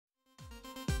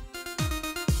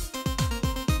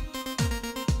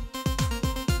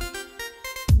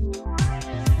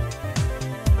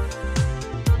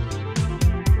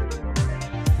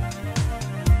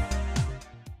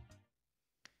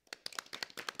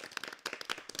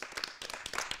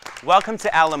Welcome to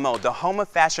A La Mode, the home of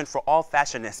fashion for all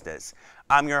fashionistas.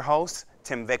 I'm your host,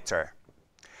 Tim Victor.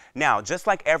 Now, just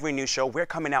like every new show, we're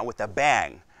coming out with a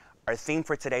bang. Our theme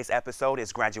for today's episode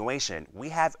is graduation. We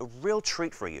have a real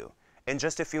treat for you. In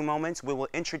just a few moments, we will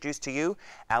introduce to you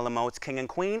A La Mode's king and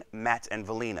queen, Matt and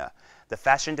Velina. The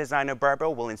fashion designer Berber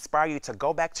will inspire you to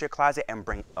go back to your closet and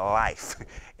bring life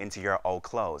into your old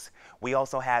clothes. We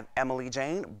also have Emily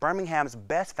Jane, Birmingham's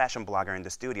best fashion blogger, in the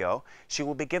studio. She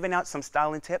will be giving out some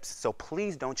styling tips, so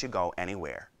please don't you go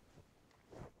anywhere.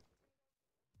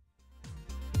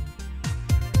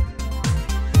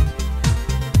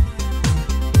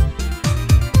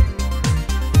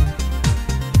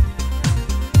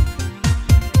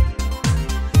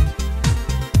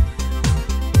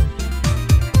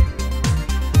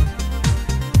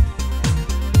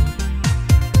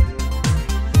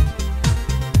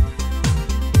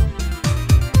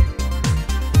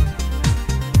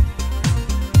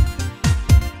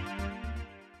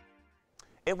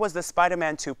 It was the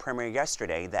Spider-Man 2 premiere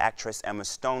yesterday. The actress Emma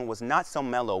Stone was not so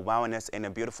mellow, wowing us in a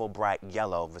beautiful bright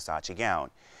yellow Versace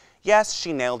gown. Yes,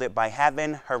 she nailed it by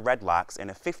having her red locks in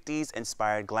a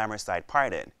 50s-inspired glamour side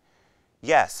parted.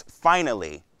 Yes,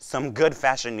 finally, some good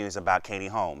fashion news about Katie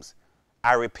Holmes.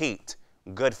 I repeat,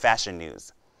 good fashion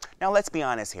news. Now let's be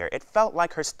honest here. It felt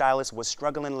like her stylist was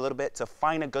struggling a little bit to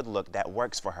find a good look that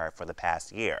works for her for the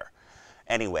past year.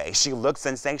 Anyway, she looked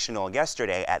sensational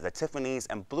yesterday at the Tiffany's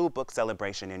and Blue Book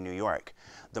celebration in New York.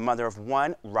 The mother of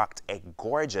one rocked a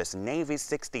gorgeous navy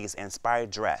 60s inspired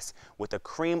dress with a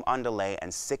cream underlay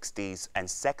and sexy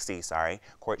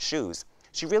court shoes.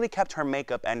 She really kept her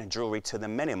makeup and jewelry to the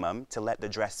minimum to let the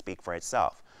dress speak for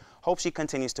itself. Hope she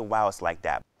continues to wow us like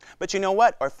that. But you know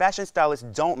what? Our fashion stylists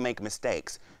don't make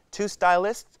mistakes. 2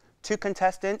 stylists, 2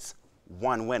 contestants,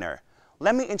 1 winner.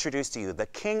 Let me introduce to you the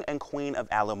king and queen of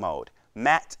A La Mode,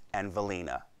 Matt and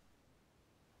Velina.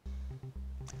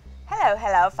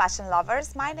 Hello fashion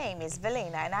lovers. My name is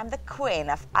Velina and I'm the queen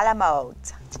of A La Mode.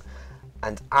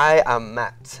 And I am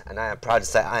Matt, and I am proud to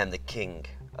say I am the king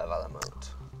of A La Mode.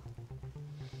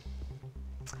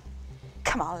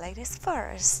 Come on, ladies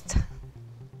first.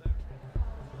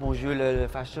 Bonjour le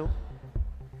fashion.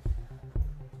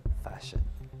 Fashion.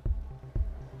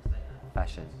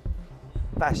 Fashion.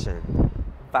 Fashion.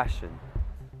 Fashion.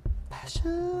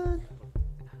 Fashion.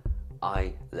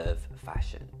 I love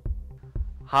fashion.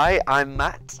 Hi, I'm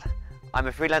Matt. I'm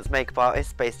a freelance makeup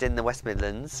artist based in the West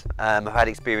Midlands. I've had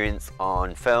experience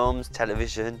on films,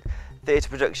 television, theatre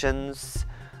productions,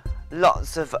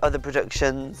 lots of other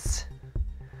productions,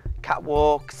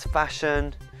 catwalks,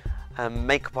 fashion,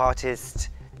 makeup artist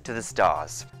to the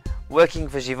stars. Working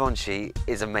for Givenchy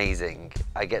is amazing.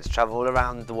 I get to travel all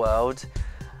around the world,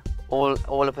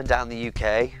 all up and down the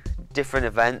UK, different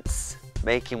events,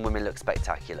 making women look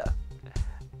spectacular.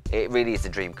 It really is a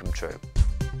dream come true.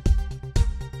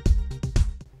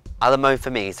 A La Mode for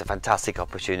me is a fantastic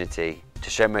opportunity to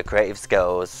show my creative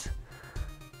skills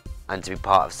and to be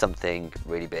part of something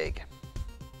really big.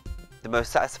 The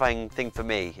most satisfying thing for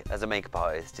me as a makeup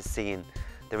artist is seeing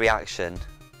the reaction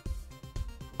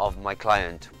of my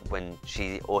client when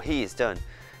she or he is done,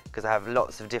 because I have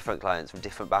lots of different clients from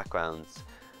different backgrounds,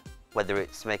 whether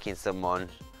it's making someone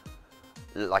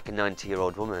look like a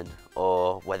 90-year-old woman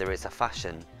or whether it's a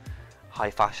high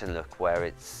fashion look where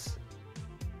it's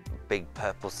big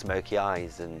purple smoky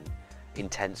eyes and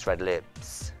intense red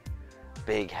lips,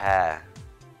 big hair.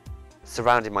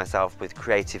 Surrounding myself with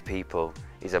creative people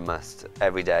is a must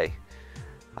every day.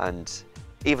 And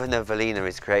even though Velina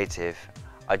is creative,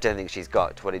 I don't think she's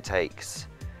got what it takes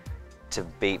to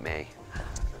beat me.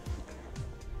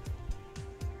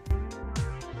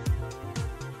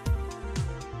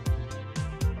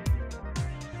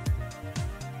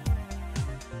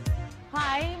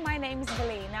 Hi, my name is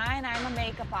Velina and I'm a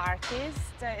makeup artist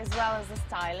as well as a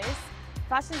stylist.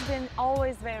 Fashion's been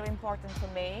always very important for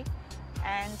me,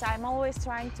 and I'm always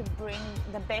trying to bring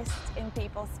the best in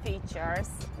people's features,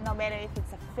 no matter if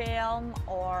it's a film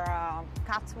or a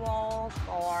catwalk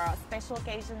or a special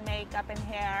occasion makeup and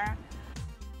hair.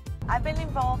 I've been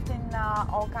involved in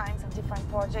all kinds of different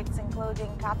projects, including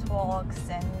catwalks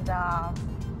and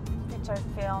feature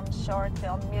films, short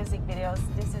film, music videos.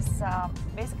 This is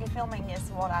basically filming is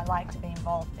what I like to be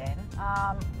involved in.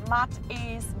 Matt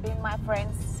is been my friend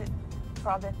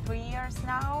probably 3 years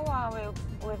now.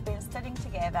 We've been studying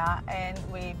together and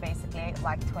we basically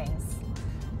like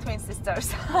twin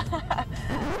sisters.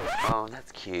 Oh,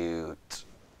 that's cute.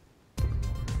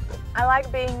 I like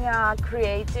being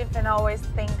creative and always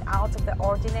think out of the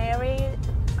ordinary.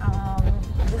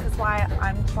 This is why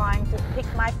I'm trying to pick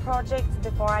my projects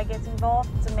before I get involved,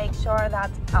 to make sure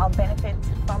that I'll benefit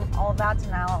from all that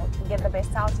and I'll get the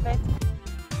best out of it.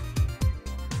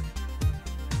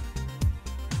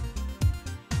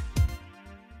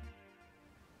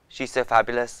 She's so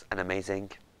fabulous and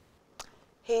amazing.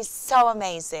 He's so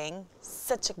amazing,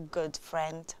 such a good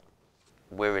friend.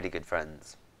 We're really good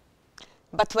friends.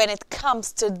 But when it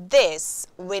comes to this,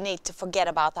 we need to forget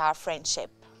about our friendship.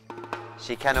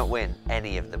 She cannot win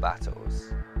any of the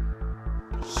battles.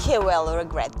 He will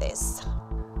regret this.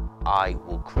 I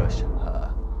will crush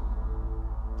her.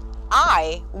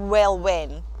 I will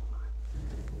win.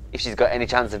 If she's got any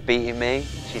chance of beating me,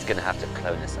 she's gonna have to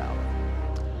clone herself.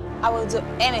 I will do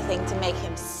anything to make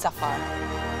him suffer.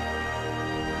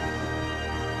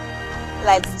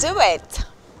 Let's do it.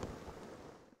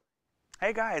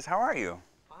 Hey guys, how are you?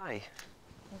 Hi.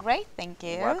 Great, thank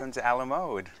you. Welcome to A La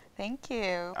Mode. Thank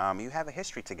you. You have a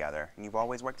history together, and you've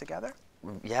always worked together?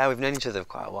 Yeah, we've known each other for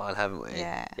quite a while, haven't we?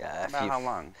 Yeah. Yeah. About how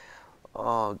long?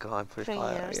 Oh God, pretty 3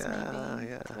 far, years, yeah,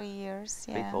 maybe. Yeah. 3 years,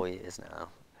 yeah. 3, 4 years now.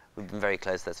 We've been very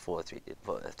close. That's 3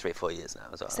 or 4 years now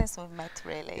as well. Since we met,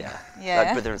 really. Yeah. Yeah.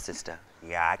 Like brother and sister.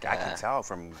 Yeah, I can tell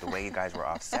from the way you guys were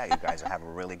offset. You guys have a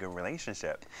really good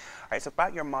relationship. All right, so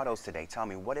about your models today, tell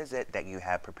me, what is it that you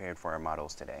have prepared for our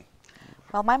models today?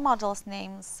 Well, my model's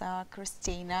name's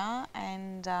Christina,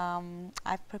 and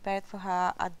I've prepared for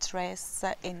her a dress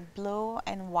in blue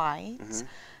and white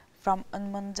from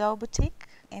Un Mundo Boutique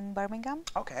in Birmingham.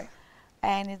 Okay.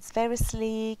 And it's very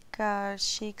sleek,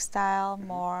 chic style,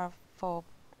 more for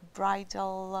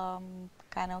bridal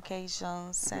kind of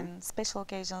occasions and special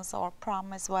occasions, or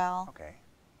prom as well. Okay.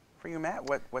 For you, Matt,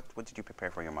 what did you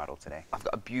prepare for your model today? I've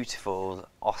got a beautiful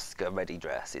Oscar-ready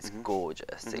dress. It's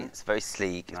gorgeous. It's very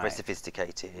sleek. It's very Nice.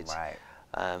 sophisticated. Right.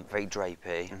 Very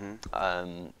drapey.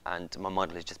 And my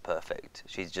model is just perfect.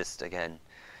 She's just, again,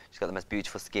 she's got the most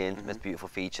beautiful skin, most beautiful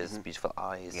features, beautiful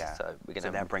eyes. Yeah. So we're gonna.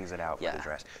 So that brings it out for yeah, the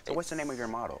dress. So what's the name of your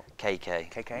model? KK.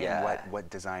 KK? Yeah. And what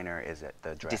designer is it,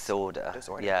 the dress? Disorder.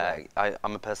 Disorder, Yeah, great.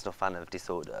 I'm a personal fan of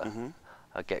Disorder.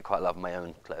 I get quite a lot of my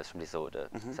own clothes from Disorder.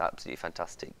 It's absolutely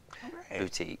fantastic Great.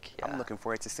 boutique. Yeah. I'm looking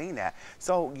forward to seeing that.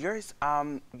 So yours,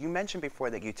 you mentioned before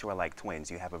that you two are like twins.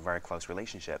 You have a very close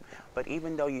relationship. But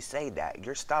even though you say that,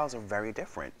 your styles are very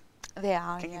different. They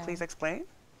are, Can you yeah. please explain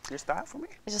your style for me?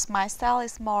 It's just my style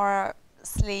is more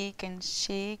sleek and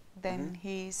chic, then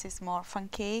his is more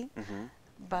funky.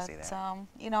 But see that.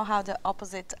 you know how the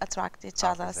opposite attract each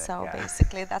other, Opposite, so yeah.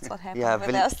 basically that's what happened Yeah,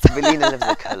 with us. Velina lives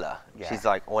the colour. Yeah. She's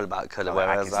like all about colour, Oh, I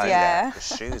can whereas see I, Yeah. that. The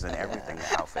shoes and everything,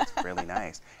 the outfit's really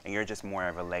nice. And you're just more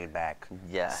of a laid-back,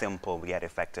 Yeah. simple yet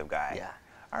effective guy. Yeah.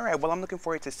 All right, well, I'm looking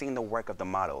forward to seeing the work of the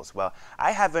models. Well,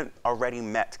 I haven't already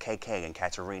met KK and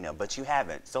Katerina, but you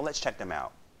haven't, so let's check them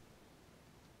out.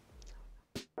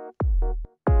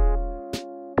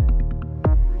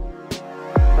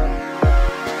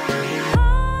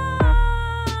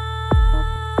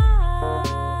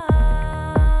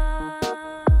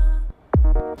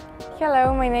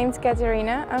 Hello, my name's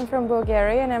Katerina. I'm from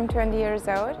Bulgaria and I'm 20 years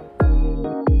old.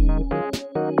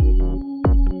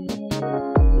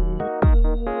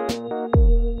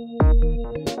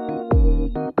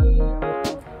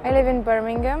 I live in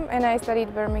Birmingham and I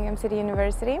studied Birmingham City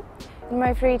University. In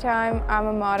my free time, I'm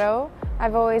a model.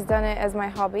 I've always done it as my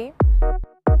hobby.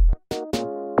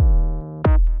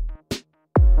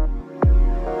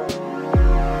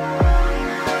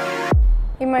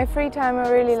 In my free time, I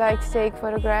really like to take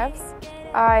photographs.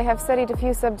 I have studied a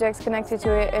few subjects connected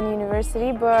to it in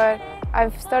university, but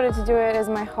I've started to do it as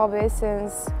my hobby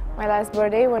since my last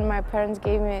birthday when my parents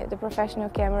gave me the professional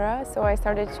camera. So I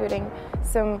started shooting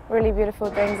some really beautiful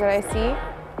things that I see,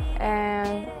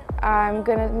 and I'm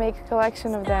gonna make a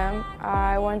collection of them.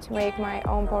 I want to make my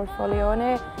own portfolio on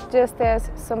it, just as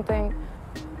something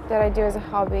that I do as a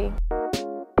hobby.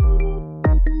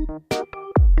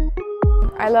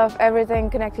 I love everything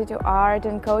connected to art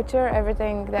and culture,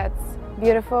 everything that's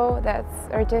beautiful, that's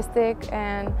artistic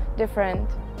and different.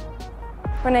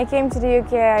 When I came to the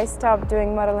UK, I stopped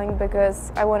doing modeling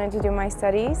because I wanted to do my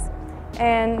studies.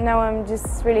 And now I'm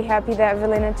just really happy that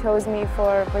Velina chose me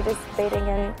for participating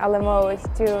in A La Mode,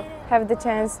 to have the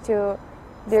chance to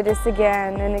do this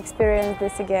again and experience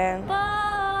this again.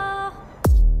 I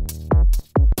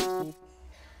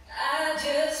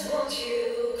just want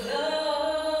you close,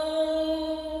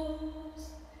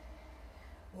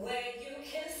 where you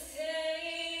can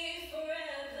stay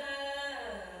forever.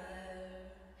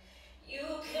 You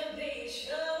can be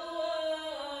sure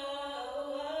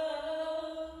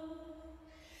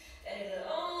that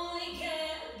it'll only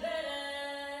get better.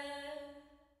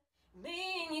 Me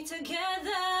and you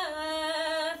together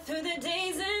through the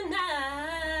days and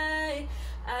nights.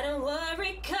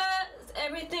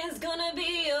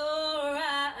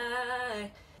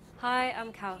 Hi,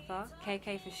 I'm Kawthar,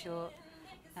 KK for short.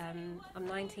 I'm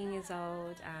 19 years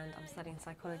old and I'm studying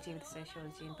psychology with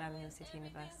sociology in Birmingham City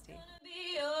University.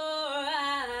 Be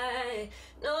alright.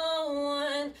 No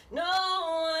one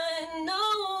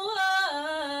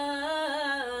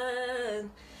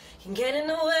can get in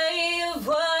the way of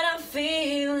what I'm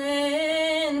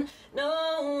feeling.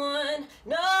 No one.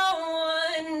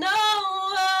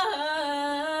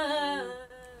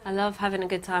 I love having a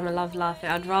good time, I love laughing.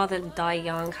 I'd rather die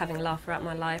young having laughed throughout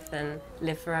my life than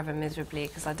live forever miserably,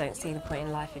 because I don't see the point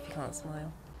in life if you can't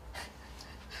smile.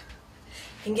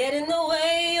 Can get in the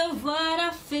way of what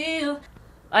I feel.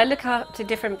 I look up to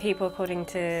different people according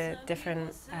to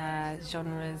different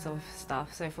genres of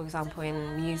stuff. So for example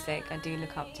in music I do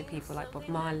look up to people like Bob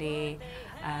Marley,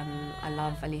 I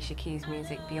love Alicia Keys'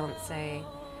 music, Beyonce.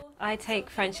 I take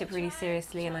friendship really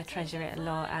seriously and I treasure it a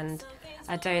lot, and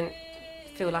I don't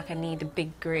feel like I need a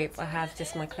big group. I have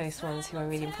just my close ones who are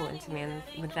really important to me, and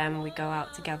with them we go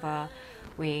out together,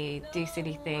 we do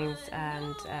silly things,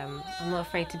 and I'm not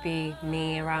afraid to be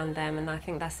me around them, and I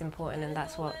think that's important and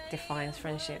that's what defines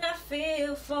friendship. I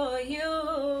feel for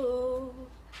you.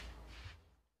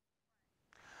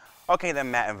 Okay then,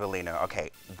 Matt and Velina, okay,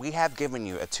 we have given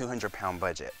you a 200-pound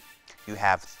budget. You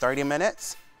have 30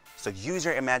 minutes, so use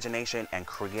your imagination and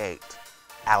create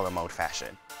a la mode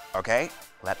fashion, okay?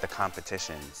 Let the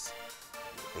competitions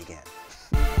begin.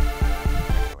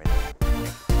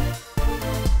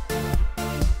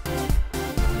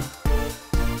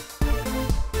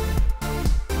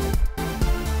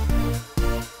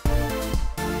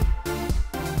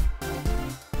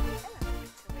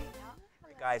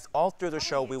 Guys, all through the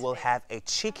show we will have a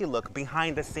cheeky look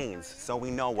behind the scenes so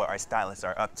we know what our stylists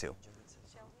are up to.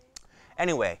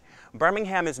 Anyway,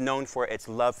 Birmingham is known for its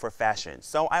love for fashion,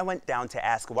 so I went down to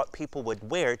ask what people would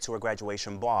wear to a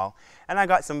graduation ball, and I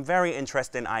got some very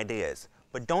interesting ideas.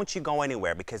 But don't you go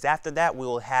anywhere, because after that we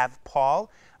will have Paul,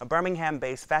 a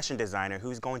Birmingham-based fashion designer,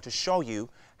 who's going to show you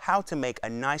how to make a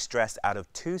nice dress out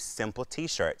of 2 simple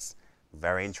t-shirts.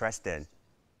 Very interesting.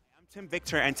 I'm Tim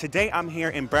Victor, and today I'm here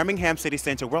in Birmingham City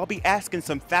Center, where I'll be asking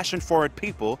some fashion-forward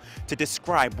people to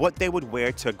describe what they would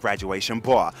wear to a graduation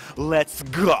ball. Let's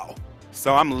go!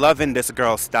 So I'm loving this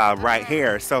girl style right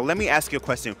here. So let me ask you a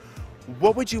question.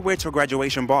 What would you wear to a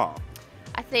graduation ball?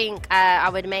 I think I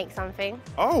would make something.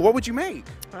 Oh, what would you make?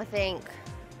 I think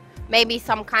maybe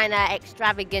some kind of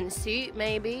extravagant suit,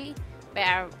 maybe. Bit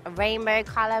of a rainbow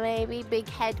colour, maybe. Big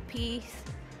headpiece.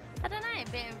 I don't know, a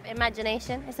bit of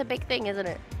imagination. It's a big thing, isn't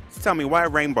it? So tell me, why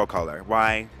rainbow color?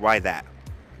 Why that?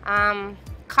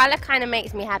 Colour kind of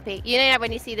makes me happy. You know,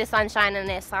 when you see the sunshine and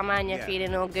it's summer and you're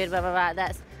feeling all good, blah, blah, blah.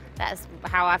 That's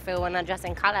how I feel when I dress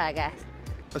in colour, I guess.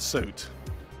 A suit.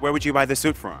 Where would you buy the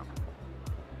suit from?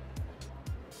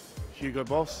 Hugo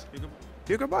Boss.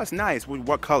 Hugo Boss, nice.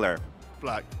 What color?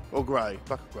 Black or grey.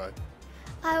 Black or grey.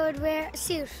 I would wear a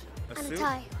suit and suit? a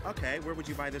tie. Okay, where would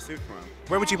you buy the suit from?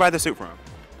 Where would you buy the suit from?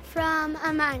 From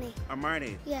Armani.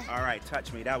 Armani? Yeah. All right,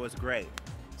 touch me. That was great.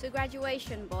 To a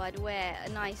graduation ball, I'd wear a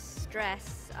nice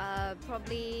dress,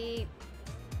 probably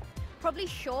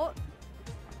short,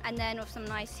 and then with some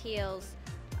nice heels.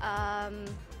 I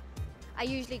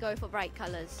usually go for bright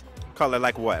colours. Color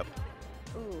like what?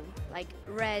 Ooh, like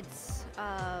reds,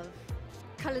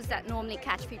 colours that normally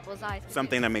catch people's eyes.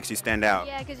 Something that makes you stand out.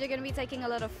 Yeah, because you're going to be taking a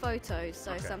lot of photos,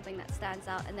 so something that stands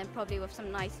out, and then probably with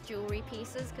some nice jewellery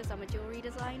pieces, because I'm a jewellery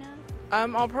designer.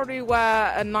 I'll probably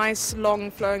wear a nice long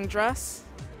flowing dress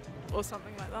or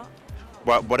something like that.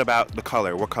 What about the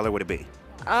color? What color would it be?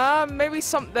 Maybe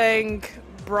something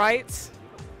bright,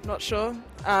 not sure.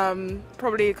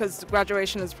 Probably because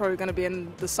graduation is probably going to be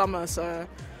in the summer, so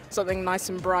something nice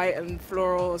and bright and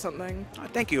floral or something. Oh,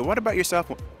 thank you. What about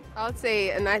yourself? I would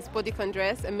say a nice bodycon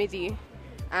dress, a midi,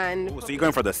 and... Ooh, so you're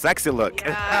going for the sexy look.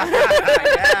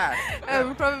 Yeah.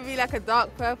 Probably like a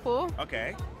dark purple.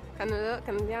 Okay. Kind of look,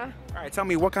 and yeah. All right, tell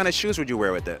me, what kind of shoes would you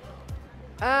wear with it?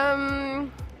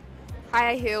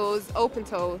 High heels, open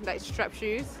toe, like strap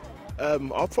shoes.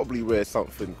 I'll probably wear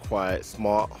something quite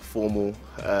smart, formal,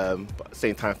 but at the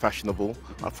same time fashionable.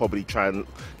 I'll probably try and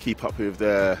keep up with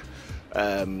the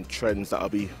trends that I'll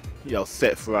be,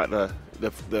 set throughout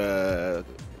the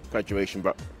graduation,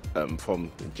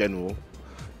 from in general.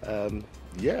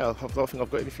 Yeah, I don't think I've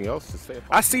got anything else to say.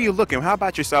 I see you looking. How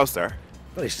about yourself, sir?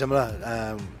 Very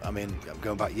similar. I mean, I'm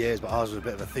going back years, but ours was a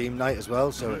bit of a theme night as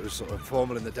well, so it was sort of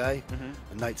formal in the day,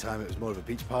 and night time it was more of a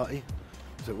beach party.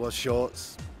 So it was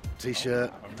shorts,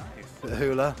 t-shirt, bit of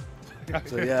hula.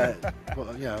 So yeah,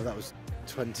 well, that was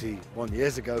 21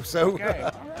 years ago. So Okay,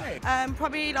 all right.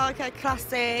 Probably like a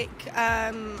classic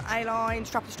A-line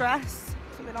strapless dress,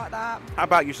 something like that. How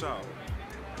about yourself?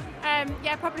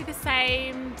 Yeah, probably the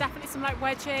same. Definitely some like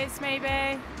wedges,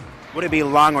 maybe. Would it be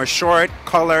long or short?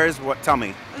 Colors? What? Tell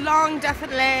me. Long,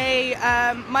 definitely.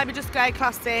 Maybe just go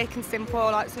classic and simple,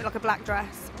 like something like a black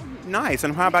dress. Nice.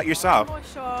 And how about yourself? More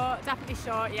short, definitely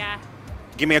short. Yeah.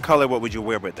 Give me a color. What would you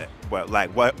wear with it?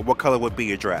 What color would be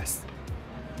your dress?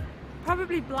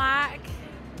 Probably black.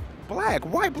 Black.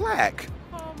 Why black?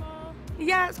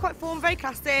 Yeah, it's quite formal, very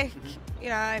classic. You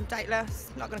know,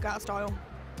 dateless. Not going to go out of style.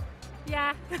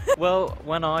 Yeah. Well,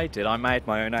 when I made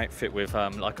my own outfit with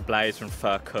like a blazer and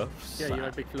fur cuffs. Yeah, you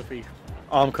had big fluffy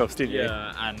arm cuffs, didn't you?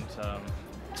 Yeah, and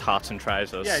tartan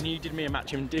trousers. Yeah, and you did me a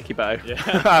matching dicky bow.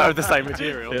 Yeah, of the same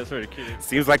material. Yeah, it's really cute.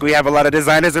 Seems like we have a lot of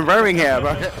designers in Birmingham.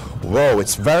 Whoa,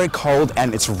 it's very cold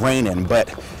and it's raining,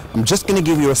 but I'm just going to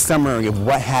give you a summary of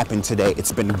what happened today.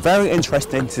 It's been very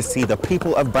interesting to see the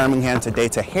people of Birmingham today,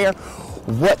 to hear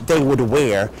what they would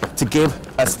wear, to give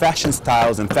us fashion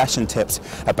styles and fashion tips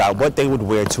about what they would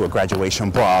wear to a graduation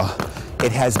ball.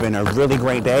 It has been a really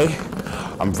great day.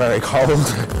 I'm very cold.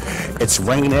 It's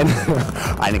raining.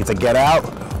 I need to get out.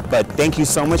 But thank you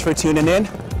so much for tuning in.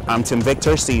 I'm Tim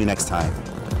Victor. See you next time.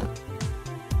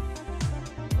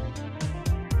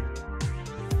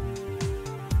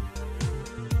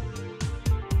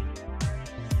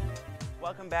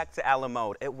 Welcome back to A La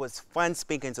Mode. It was fun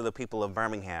speaking to the people of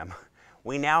Birmingham.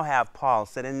 We now have Paul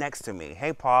sitting next to me.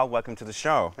 Hey, Paul, welcome to the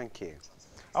show. Thank you.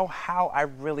 Oh, how I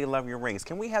really love your rings.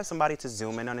 Can we have somebody to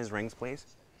zoom in on his rings, please?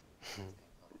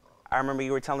 I remember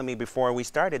you were telling me before we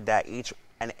started that each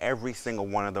and every single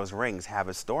one of those rings have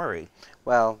a story.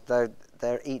 Well,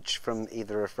 they're each from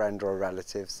either a friend or a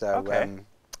relative, so okay.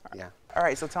 Yeah. All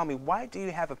right, so tell me, why do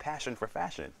you have a passion for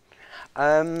fashion?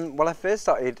 Well, I first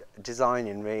started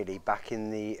designing really back in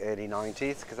the early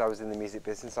 90s because I was in the music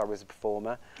business. I was a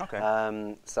performer. Okay.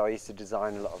 So I used to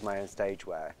design a lot of my own stage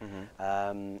wear.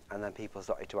 And then people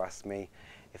started to ask me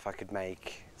if I could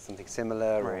make something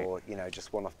similar Right. or, you know,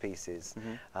 just one-off pieces.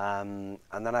 And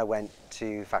then I went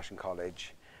to fashion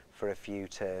college for a few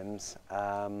terms,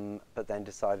 but then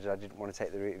decided I didn't want to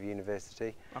take the route of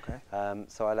university. Okay.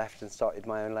 So I left and started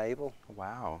my own label.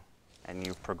 Wow. And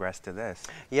you've progressed to this.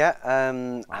 Yeah,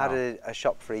 Wow. had a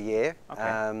shop for a year.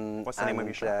 Okay. What's the name of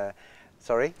your shop?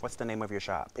 Sorry? What's the name of your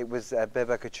shop? It was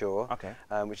Berber Couture, Okay.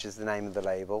 Which is the name of the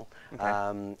label.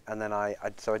 Okay. And then I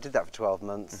did that for 12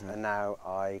 months, and now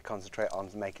I concentrate on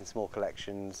making small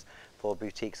collections for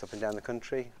boutiques up and down the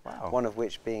country. Wow. One of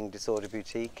which being Disorder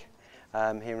Boutique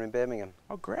here in Birmingham.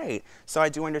 Oh, great. So I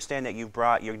do understand that you're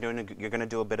going to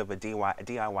do a bit of a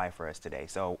DIY for us today.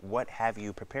 So what have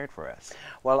you prepared for us?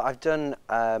 Well, I've done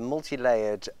a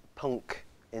multi-layered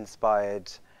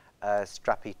punk-inspired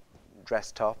strappy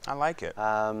dress top. I like it.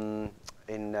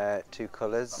 In two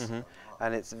colours,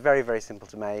 and it's very, very simple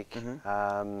to make,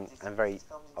 and very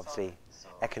obviously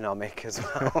economic as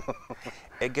well.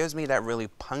 It gives me that really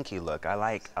punky look. I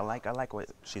like what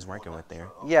she's working with there.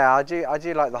 Yeah, I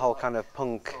do like the whole kind of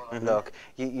punk look.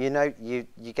 You know, you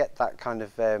get that kind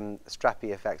of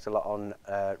strappy effect a lot on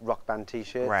rock band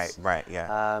t-shirts. Right,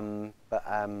 yeah. But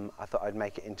I thought I'd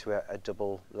make it into a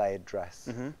double layered dress.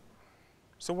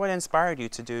 So what inspired you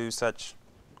to do such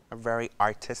a very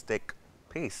artistic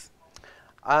piece?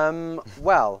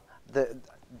 Well,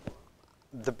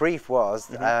 the brief was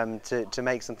to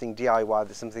make something DIY,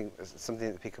 that's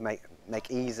something that people make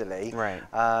easily, right?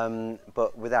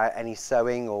 But without any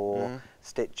sewing or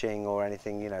stitching or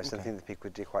anything, you know, something that people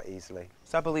could do quite easily.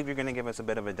 So I believe you're going to give us a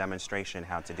bit of a demonstration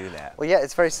how to do that. Well, yeah,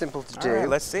 it's very simple to do. All right,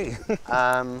 let's see.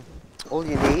 All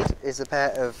you need is a pair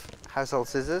of household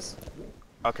scissors.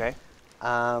 Okay.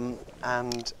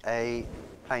 And a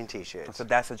plain t-shirt. So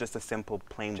that's just a simple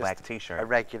plain black t-shirt? A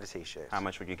regular t-shirt. How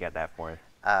much would you get that for?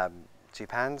 £2.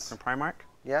 From Primark?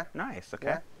 Yeah. Nice,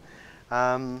 okay.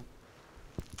 Yeah.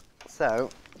 So,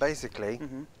 basically,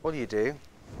 all you do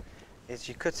is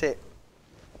you cut it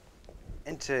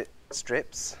into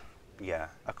strips. Yeah.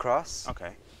 Across.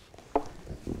 Okay.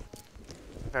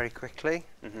 Very quickly.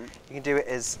 You can do it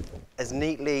as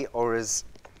neatly or as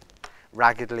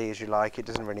raggedly as you like. It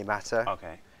doesn't really matter.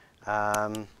 Okay.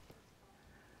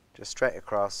 Just straight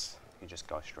across. You just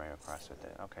go straight across with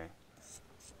it. Okay.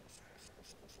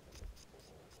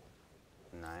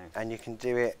 Nice. And you can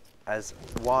do it as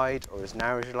wide or as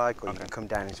narrow as you like, or you can come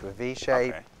down into a V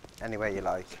shape, any way you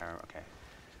like. Okay.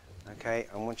 Okay,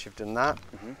 and once you've done that,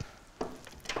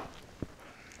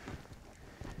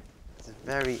 it's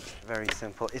very, very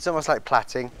simple. It's almost like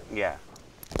plaiting. Yeah.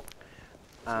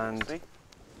 And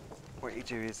what you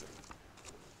do is,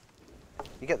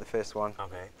 you get the first one.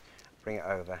 Okay. Bring it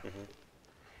over.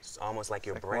 It's almost like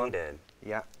you're Second one. braided.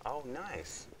 Yeah. Oh,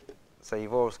 nice. So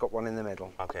you've always got one in the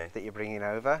middle. Okay. That you're bringing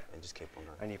over. And just keep on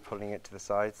going. And you're pulling it to the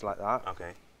sides like that.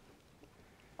 Okay.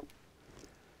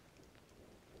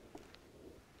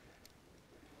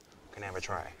 Can I have a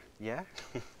try? Yeah.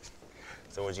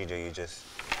 So what do? You just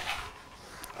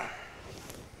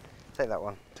take that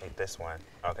one. Take this one.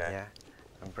 Okay. Yeah.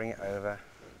 And bring it over.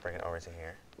 Bring it over to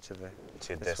here.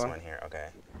 To this one here. Okay.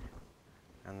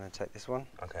 And then take this one.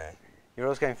 Okay. You're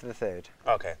always going for the third.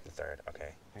 Okay, the third.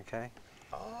 Okay. Okay.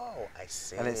 Oh, I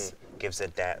see. And it's gives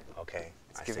it that. Okay.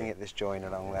 It's giving it this join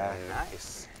along there.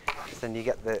 Nice. So then you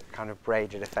get the kind of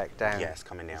braided effect down. Yes,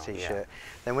 coming down. The yeah. t-shirt.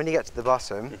 Then when you get to the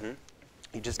bottom,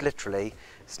 you just literally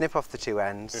snip off the two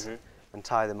ends and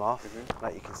tie them off,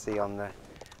 like you can see on the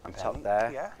top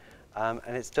there. Yeah.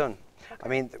 And it's done. I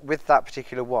mean, with that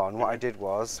particular one, what I did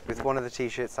was, with one of the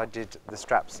t-shirts, I did the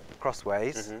straps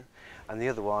crossways, and the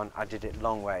other one, I did it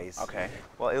long ways. Okay.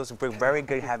 Well, it was very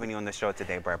good having you on the show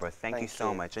today, Barbara. Thank you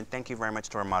so much, and thank you very much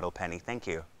to our model, Penny. Thank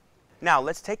you. Now,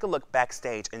 let's take a look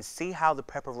backstage and see how the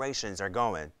preparations are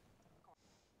going.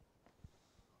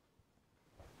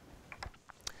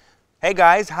 Hey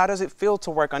guys, how does it feel to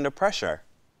work under pressure?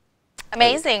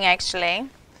 Amazing, actually.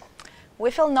 We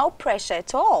feel no pressure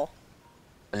at all.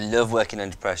 I love working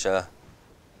under pressure.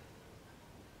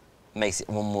 Makes it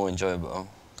one more enjoyable.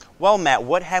 Well, Matt,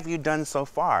 what have you done so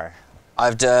far?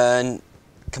 I've done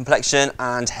complexion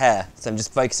and hair, so I'm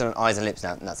just focusing on eyes and lips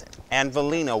now, and that's it. And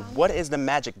Valina, what is the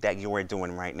magic that you are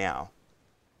doing right now?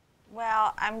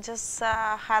 Well, I'm just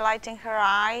highlighting her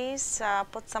eyes,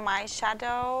 put some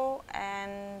eyeshadow,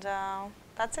 and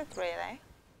that's it, really.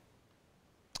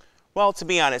 Well, to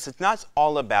be honest, it's not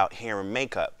all about hair and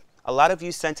makeup. A lot of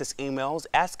you sent us emails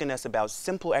asking us about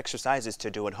simple exercises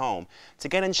to do at home to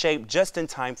get in shape just in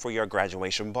time for your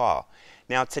graduation ball.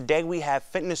 Now, today we have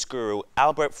fitness guru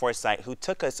Albert Forsythe, who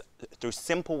took us through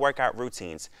simple workout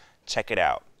routines. Check it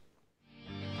out.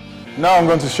 Now I'm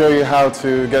going to show you how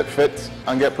to get fit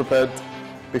and get prepared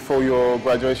before your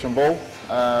graduation ball.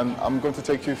 I'm going to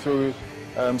take you through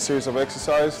a series of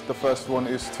exercises. The first one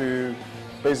is to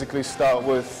basically start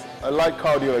with a light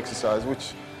cardio exercise,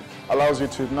 which allows you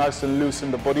to nice and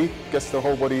loosen the body, gets the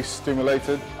whole body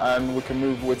stimulated, and we can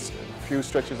move with a few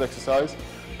stretches exercise.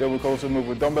 Then we can also move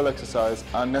with dumbbell exercise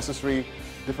and necessary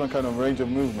different kind of range of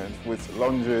movement with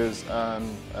lunges and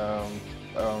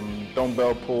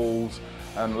dumbbell pulls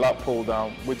and lat pull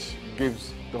down, which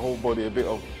gives the whole body a bit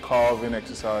of carving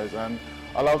exercise and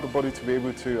allow the body to be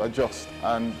able to adjust.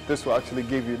 And this will actually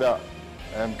give you that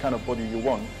kind of body you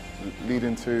want,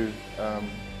 leading to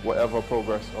whatever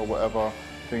progress or whatever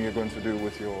thing you're going to do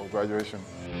with your graduation.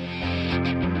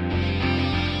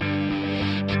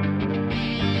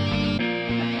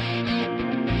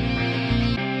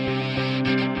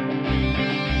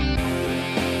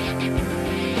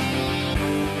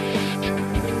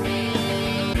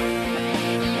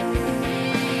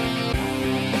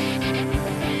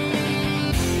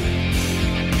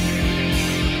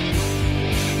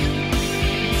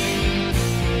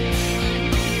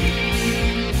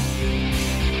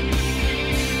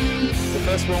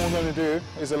 First one we're going to do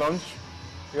is a lunge.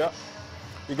 Yeah.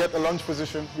 You get the lunge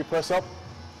position, you press up,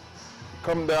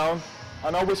 come down,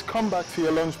 and always come back to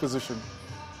your lunge position.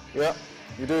 Yeah.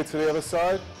 You do it to the other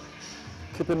side,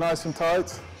 keep it nice and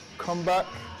tight, come back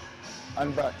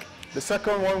and back. The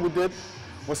second one we did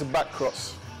was a back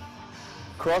cross.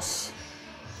 Cross,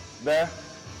 there,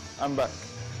 and back.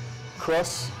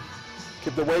 Cross,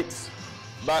 keep the weights,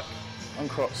 back and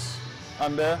cross.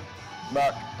 And there,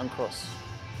 back and cross.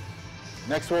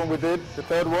 Next one we did, the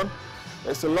third one,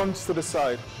 it's a lunge to the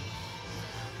side.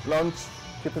 Lunge,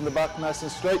 keeping the back nice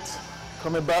and straight,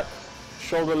 coming back,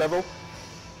 shoulder level.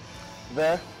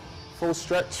 There, full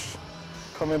stretch,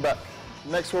 coming back.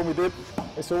 Next one we did,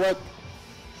 it's a work,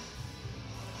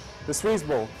 the squeeze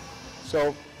ball.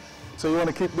 So you want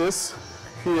to keep this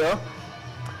here,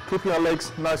 keeping your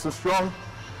legs nice and strong,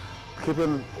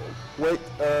 keeping weight,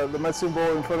 the medicine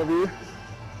ball in front of you,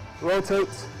 rotate,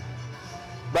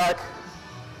 back,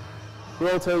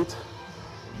 rotate,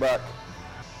 back.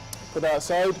 Put that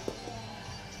aside.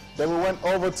 Then we went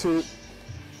over to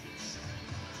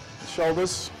the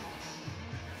shoulders,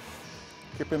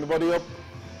 keeping the body up.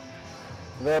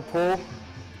 There, pull,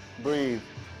 breathe.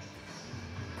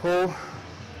 Pull,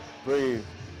 breathe.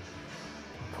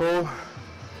 Pull,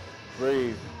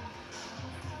 breathe.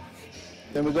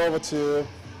 Then we go over to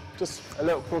just a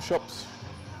little push-ups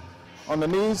on the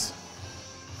knees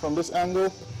from this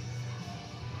angle.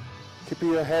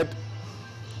 Keeping your head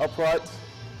upright,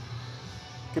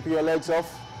 keeping your legs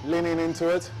off, leaning into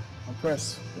it, and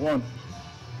press. 1,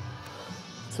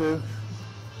 2,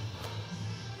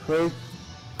 3.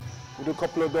 We do a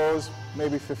couple of those.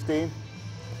 maybe 15.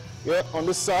 Yeah, on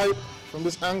this side, from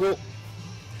this angle,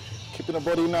 keeping the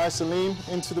body nice and lean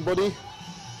into the body,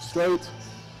 straight,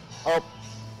 up.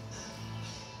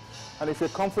 And if you're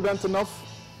confident enough,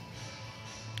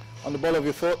 on the ball of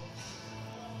your foot,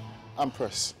 and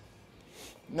press.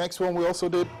 Next one we also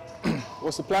did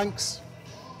was the planks.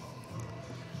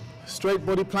 Straight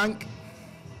body plank,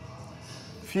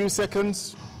 few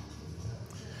seconds.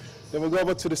 Then we go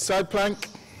over to the side plank.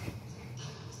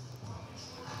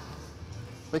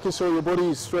 Making sure your body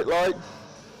is straight line.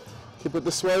 Keep it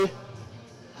this way.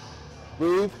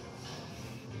 Breathe.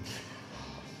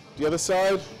 The other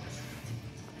side.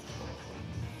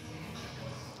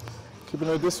 Keeping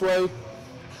it this way.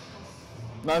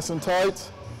 Nice and tight.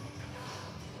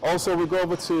 Also, we go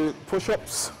over to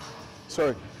push-ups.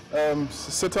 Sorry,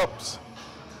 sit-ups.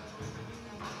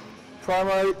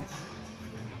 Primary.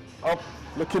 Up,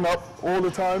 looking up all the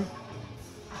time.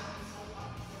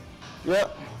 Yeah,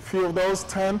 a few of those,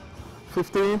 10,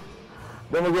 15.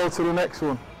 Then we go to the next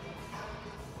one.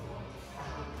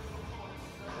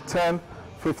 10,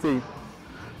 15.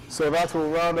 So that will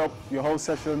round up your whole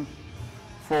session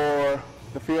for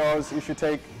the few hours. You should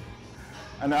take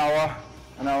an hour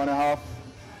and a half.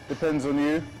 Depends on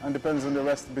you and depends on the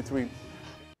rest in between.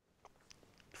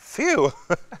 Phew.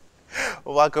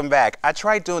 Welcome back. I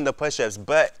tried doing the push-ups,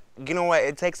 but you know what?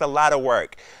 It takes a lot of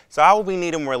work. So I will be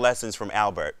needing more lessons from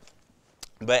Albert.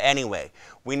 But anyway,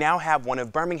 we now have one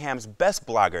of Birmingham's best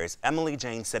bloggers, Emily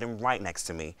Jane, sitting right next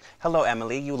to me. Hello,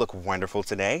 Emily. You look wonderful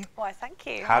today. Why, thank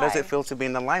you. How does Hi. it feel to be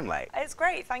in the limelight? It's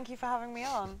great. Thank you for having me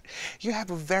on. You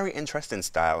have a very interesting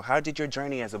style. How did your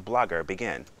journey as a blogger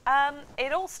begin?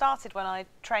 It all started when I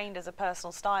trained as a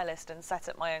personal stylist and set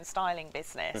up my own styling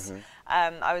business.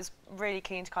 I was really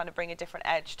keen to kind of bring a different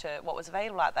edge to what was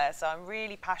available out there. So I'm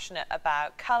really passionate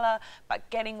about colour, about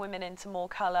getting women into more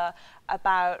colour,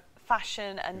 about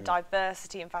fashion and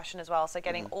diversity in fashion as well. So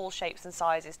getting all shapes and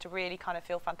sizes to really kind of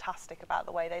feel fantastic about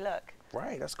the way they look.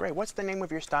 Right, that's great. What's the name of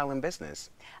your styling business?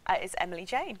 It's Emily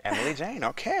Jane. Emily Jane,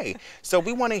 okay. So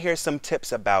we want to hear some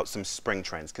tips about some spring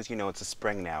trends, because you know it's a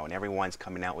spring now and everyone's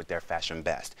coming out with their fashion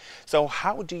best. So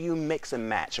how do you mix and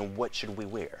match, and what should we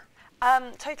wear?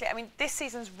 Totally. I mean, this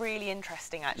season's really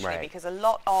interesting actually, Right. because a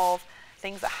lot of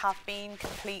things that have been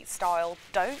complete style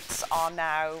don'ts are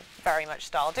now very much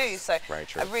style do's. So Very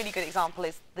true. a really good example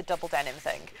is the double denim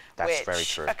thing, That's which very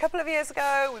true. a couple of years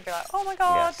ago we'd be like, oh my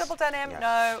God, Yes. double denim. Yes.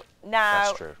 No, now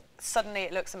That's true. suddenly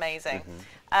it looks amazing.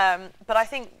 But I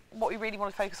think what we really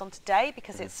want to focus on today,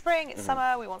 because it's spring, it's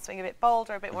summer, we want something a bit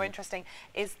bolder, a bit more interesting,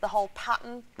 is the whole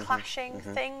pattern clashing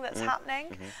thing that's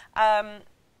happening.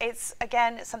 It's,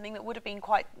 again, it's something that would have been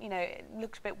quite, you know, it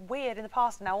looked a bit weird in the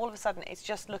past. Now all of a sudden it's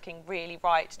just looking really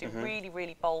right to do really,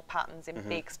 really bold patterns in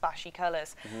big splashy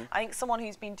colours. I think someone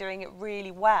who's been doing it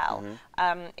really well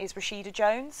is Rashida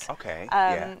Jones. Okay,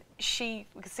 yeah. She,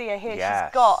 we can see her here, Yes.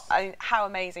 she's got, how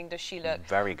amazing does she look?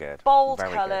 Very good. Bold Very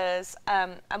good. colours,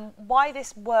 and why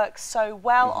this works so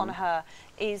well on her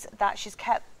is that she's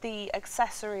kept the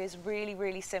accessories really,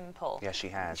 really simple. Yes, she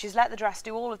has. She's let the dress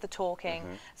do all of the talking,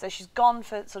 so she's gone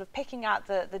for sort of picking out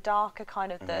the darker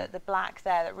kind of the black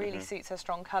there that really suits her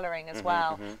strong colouring as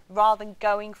well, rather than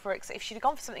going for, if she'd have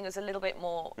gone for something that was a little bit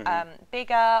more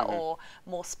bigger or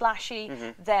more splashy,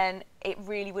 then it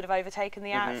really would have overtaken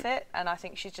the outfit, and I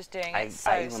think she's just doing it so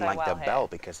I even like well the here.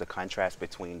 belt, because the contrast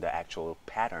between the actual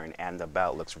pattern and the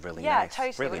belt looks really Yeah, nice.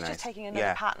 totally. Really It's nice. just taking another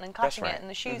Yeah, pattern and that's cutting right. it, and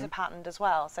the shoes are patterned as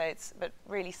well, so it's but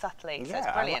really subtly, so Yeah,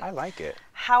 it's brilliant. I like it.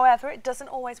 However, it doesn't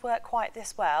always work quite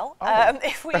this well. Oh.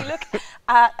 If we look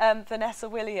at Vanessa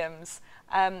Williams,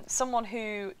 someone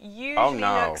who usually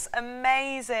no. looks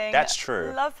amazing. That's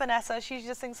true. Love Vanessa, she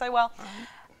just sings so well.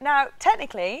 Now,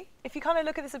 technically, if you kind of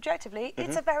look at this objectively,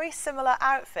 it's a very similar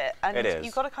outfit, and It is.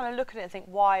 you've got to kind of look at it and think,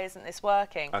 why isn't this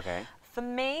working? Okay. For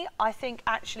me, I think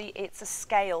actually it's a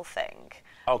scale thing.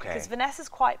 Okay. Because Vanessa's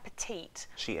quite petite.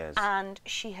 She is. And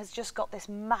she has just got this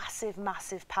massive,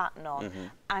 massive pattern on,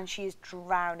 and she is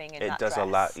drowning in It that does dress. a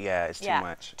lot, yeah, it's too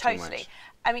much. Totally. Too much.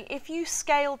 I mean, if you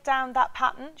scaled down that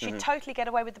pattern, she'd totally get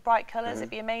away with the bright colours.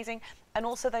 It'd be amazing. And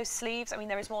also those sleeves. I mean,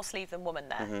 there is more sleeve than woman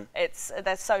there.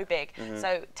 They're so big.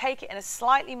 So take it in a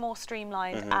slightly more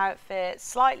streamlined outfit,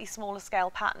 slightly smaller scale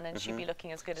pattern, and she'd be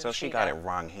looking as good as So she she got it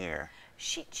wrong here.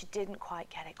 She didn't quite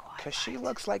get it quite. Because she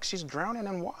looks like she's drowning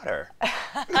in water.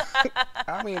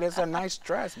 I mean, it's a nice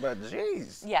dress, but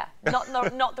jeez. Yeah, not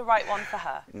the right one for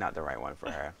her. Not the right one for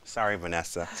her. Sorry,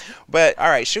 Vanessa. But, all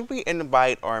right, should we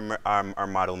invite our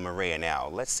model Maria now?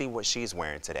 Let's see what she's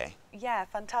wearing today. Yeah,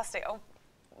 fantastic. Oh,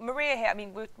 Maria here, I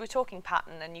mean, we're talking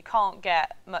pattern, and you can't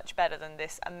get much better than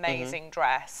this amazing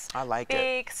dress. I like it.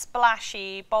 Big,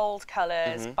 splashy, bold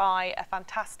colours by a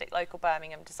fantastic local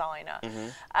Birmingham designer.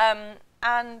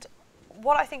 And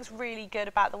what I think is really good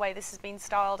about the way this has been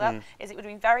styled up is it would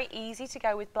have been very easy to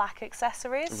go with black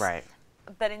accessories. Right.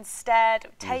 But instead,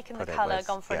 taken the put it colour, with-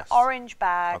 gone for yes. an orange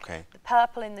bag, Okay. the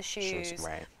purple in the shoes,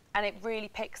 Right. and it really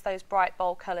picks those bright,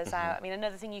 bold colours out. I mean,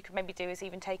 another thing you could maybe do is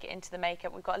even take it into the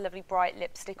makeup. We've got a lovely bright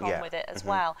lipstick on Yeah. with it as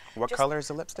well. What Just- colour is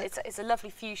the lipstick? It's a lovely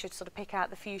fuchsia to sort of pick out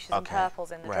the fuchsias and Okay.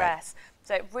 purples in the Right. dress.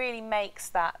 So it really makes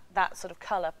that sort of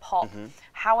colour pop.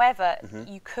 However,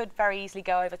 you could very easily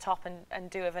go over top and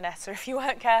do a Vanessa if you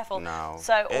weren't careful. No.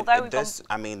 So although we've this,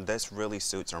 I mean, this really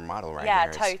suits our model right yeah,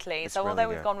 here. It's- totally. it's So really although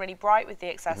we've good. gone really bright with the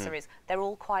accessories, they're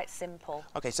all quite simple.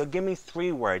 Okay, so give me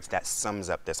 3 words that sums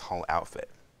up this whole outfit.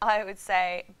 I would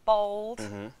say bold,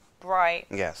 bright,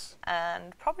 Yes.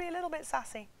 and probably a little bit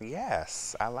sassy.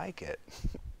 Yes, I like it.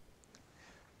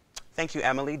 Thank you,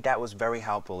 Emily. That was very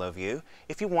helpful of you.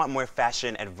 If you want more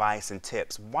fashion advice and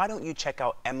tips, why don't you check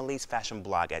out Emily's fashion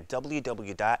blog at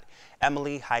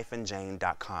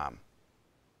www.emily-jane.com.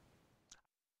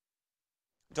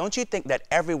 Don't you think that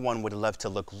everyone would love to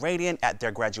look radiant at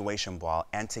their graduation ball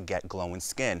and to get glowing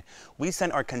skin? We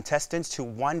sent our contestants to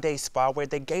One Day Spa where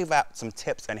they gave out some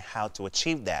tips on how to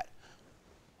achieve that.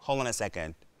 Hold on a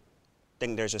second. I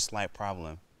think there's a slight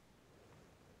problem.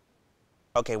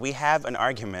 Okay, we have an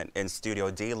argument in Studio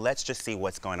D. Let's just see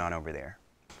what's going on over there.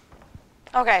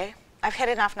 Okay, I've had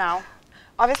enough now.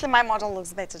 Obviously, my model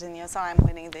looks better than you, so I'm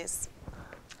winning this.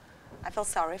 I feel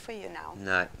sorry for you now.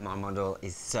 No, my model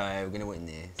is so going to win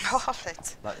this. Oh,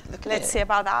 let's see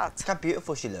about that. Look how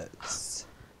beautiful she looks.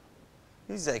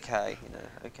 This is okay, you know,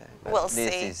 okay. But We'll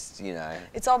this see. is, you know...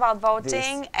 It's all about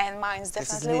voting, and mine's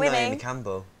This is definitely new winning. Naomi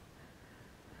Campbell.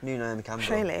 New Naomi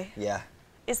Campbell. Really? Yeah.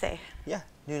 Is there? Yeah,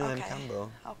 new Naomi Okay.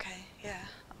 Campbell. Okay, yeah.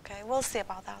 Okay, we'll see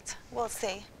about that. We'll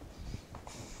see.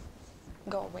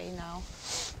 Go away now.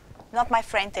 Not my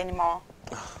friend anymore.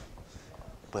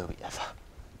 Will we ever?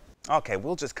 Okay,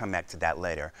 we'll just come back to that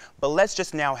later. But let's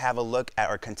just now have a look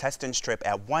at our contestant trip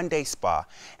at One Day Spa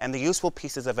and the useful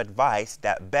pieces of advice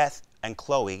that Beth and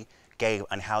Chloe gave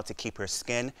on how to keep your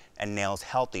skin and nails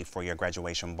healthy for your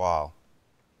graduation ball.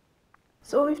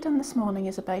 So what we've done this morning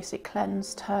is a basic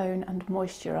cleanse, tone and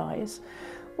moisturise.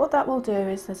 What that will do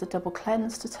is there's a double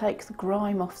cleanse to take the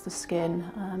grime off the skin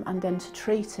and then to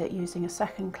treat it using a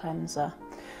second cleanser.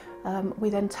 We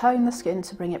then tone the skin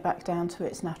to bring it back down to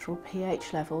its natural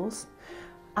pH levels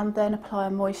and then apply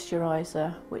a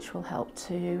moisturiser which will help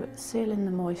to seal in the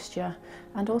moisture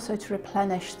and also to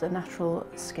replenish the natural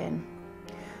skin.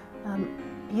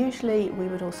 Usually we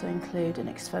would also include an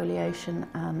exfoliation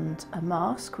and a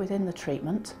mask within the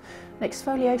treatment. An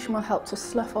exfoliation will help to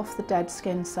slough off the dead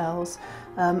skin cells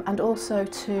and also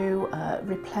to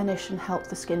replenish and help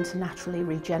the skin to naturally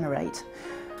regenerate.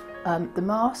 The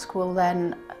mask will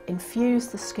then infuse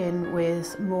the skin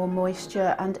with more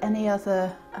moisture and any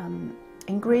other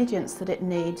ingredients that it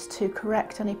needs to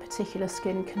correct any particular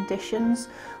skin conditions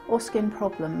or skin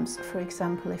problems. For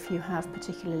example, if you have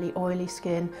particularly oily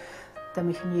skin, then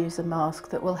we can use a mask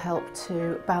that will help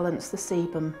to balance the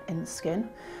sebum in the skin.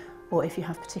 Or if you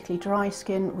have particularly dry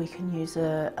skin, we can use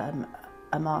a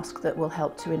mask that will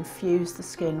help to infuse the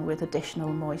skin with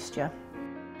additional moisture.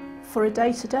 For a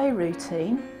day-to-day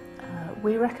routine,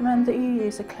 we recommend that you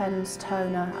use a cleanse,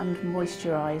 toner and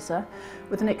moisturiser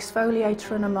with an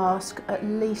exfoliator and a mask at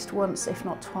least once, if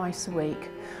not twice a week.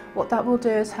 What that will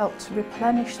do is help to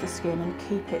replenish the skin and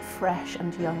keep it fresh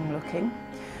and young looking.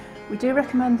 We do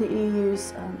recommend that you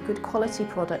use good quality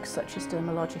products such as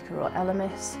Dermalogica or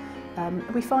Elemis.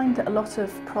 We find that a lot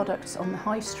of products on the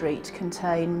high street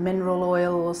contain mineral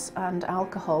oils and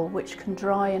alcohol which can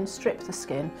dry and strip the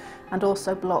skin and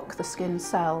also block the skin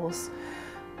cells.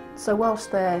 So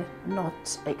whilst they're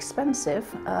not expensive,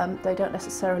 they don't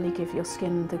necessarily give your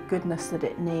skin the goodness that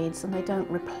it needs and they don't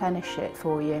replenish it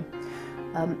for you.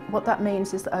 What that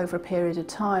means is that over a period of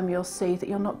time you'll see that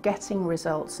you're not getting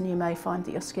results and you may find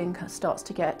that your skin starts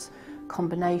to get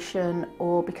combination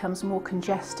or becomes more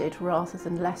congested rather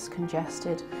than less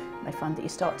congested. You may find that you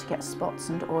start to get spots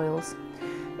and oils.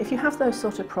 If you have those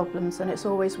sort of problems, then it's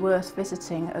always worth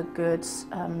visiting a good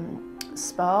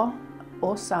spa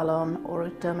or salon or a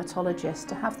dermatologist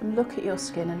to have them look at your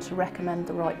skin and to recommend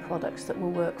the right products that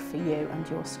will work for you and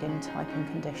your skin type and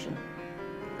condition.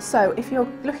 So if you're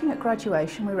looking at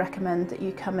graduation, we recommend that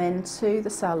you come in to the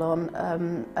salon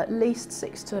at least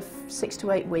 6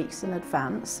 to 8 weeks in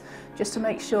advance, just to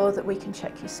make sure that we can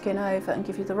check your skin over and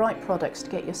give you the right products to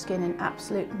get your skin in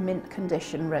absolute mint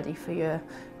condition ready for your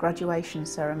graduation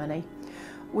ceremony.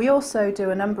 We also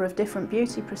do a number of different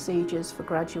beauty procedures for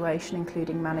graduation,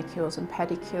 including manicures and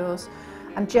pedicures.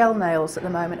 And gel nails at the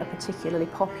moment are particularly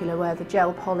popular, where the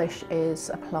gel polish is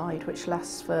applied, which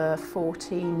lasts for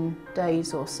 14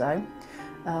 days or so,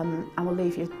 and will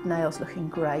leave your nails looking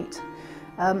great.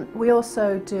 We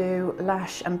also do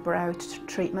lash and brow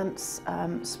treatments,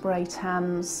 spray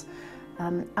tans,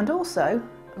 and also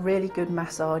really good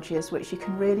massages, which you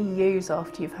can really use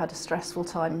after you've had a stressful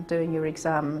time doing your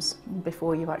exams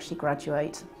before you actually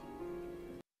graduate.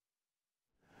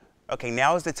 Okay,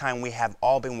 now is the time we have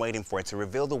all been waiting for to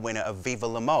reveal the winner of Viva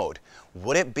La Mode.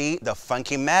 Would it be the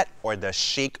Funky Matt or the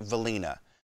Chic Velina?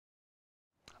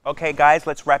 Okay guys,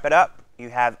 let's wrap it up. You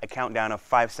have a countdown of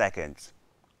 5 seconds.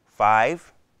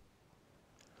 5,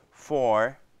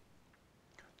 4,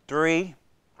 3,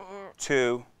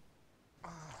 2,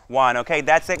 1. Okay,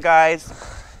 that's it guys.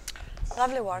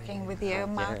 Lovely working with you,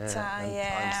 Matt.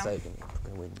 I'm so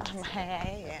gonna win.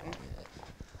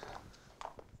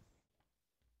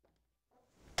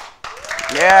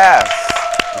 Yes.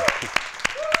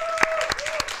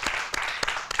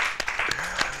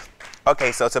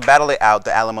 Okay, so to battle it out,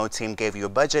 the Alamo team gave you a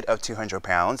budget of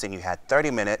 £200 and you had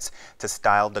 30 minutes to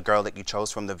style the girl that you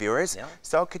chose from the viewers. Yeah.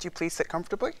 So could you please sit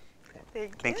comfortably?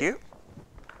 Thank you.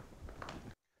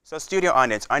 So studio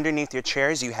audience, underneath your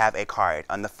chairs you have a card.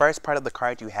 On the first part of the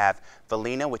card you have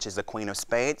Velina, which is the Queen of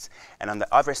Spades, and on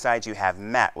the other side you have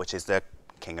Matt, which is the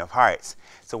King of Hearts.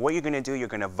 So what you're going to do, you're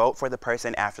going to vote for the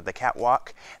person after the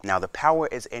catwalk. Now the power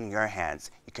is in your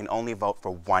hands. You can only vote for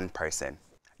one person.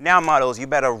 Now models, you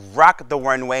better rock the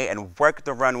runway and work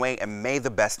the runway, and may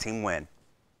the best team win.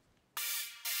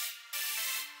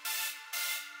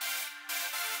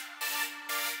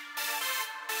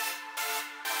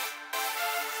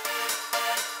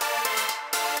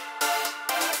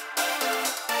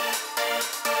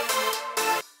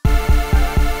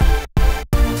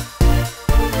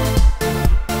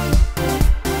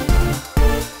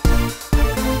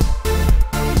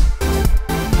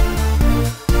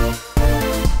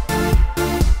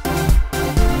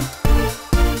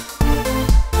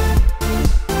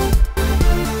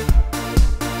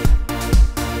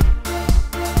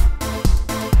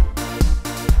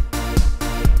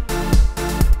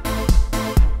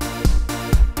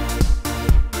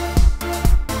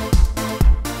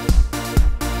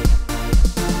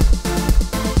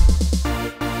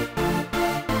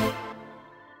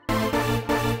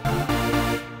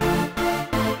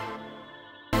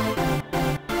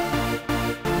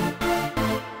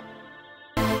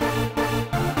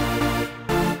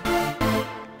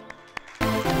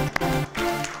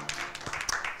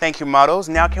 Thank you, models.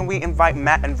 Now can we invite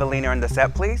Matt and Velina on the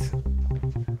set, please?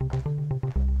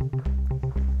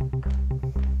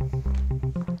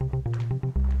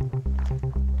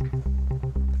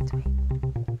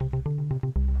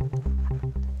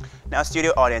 Now,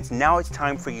 studio audience, now it's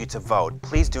time for you to vote.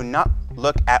 Please do not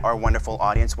look at our wonderful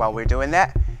audience while we're doing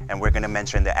that, and we're going to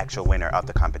mention the actual winner of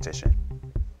the competition.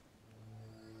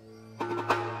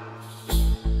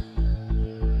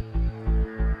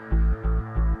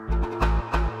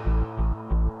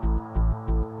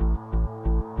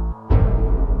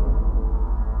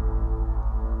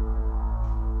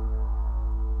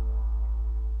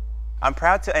 I'm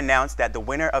proud to announce that the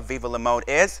winner of Viva La Mode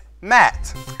is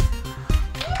Matt.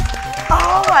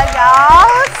 Oh my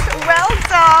gosh, well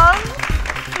done.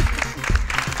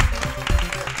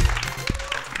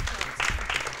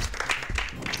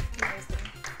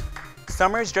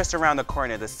 Summer is just around the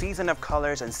corner, the season of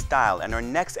colors and style, and our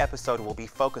next episode will be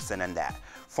focusing on that.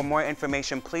 For more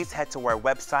information, please head to our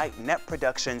website,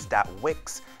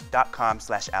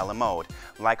 netproductions.wix.com/Alamode.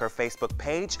 Like our Facebook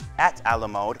page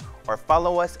 @Alamode, or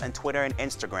follow us on Twitter and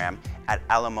Instagram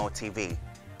 @AlamodeTV.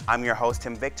 I'm your host,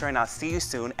 Tim Victor, and I'll see you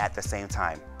soon at the same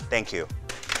time. Thank you.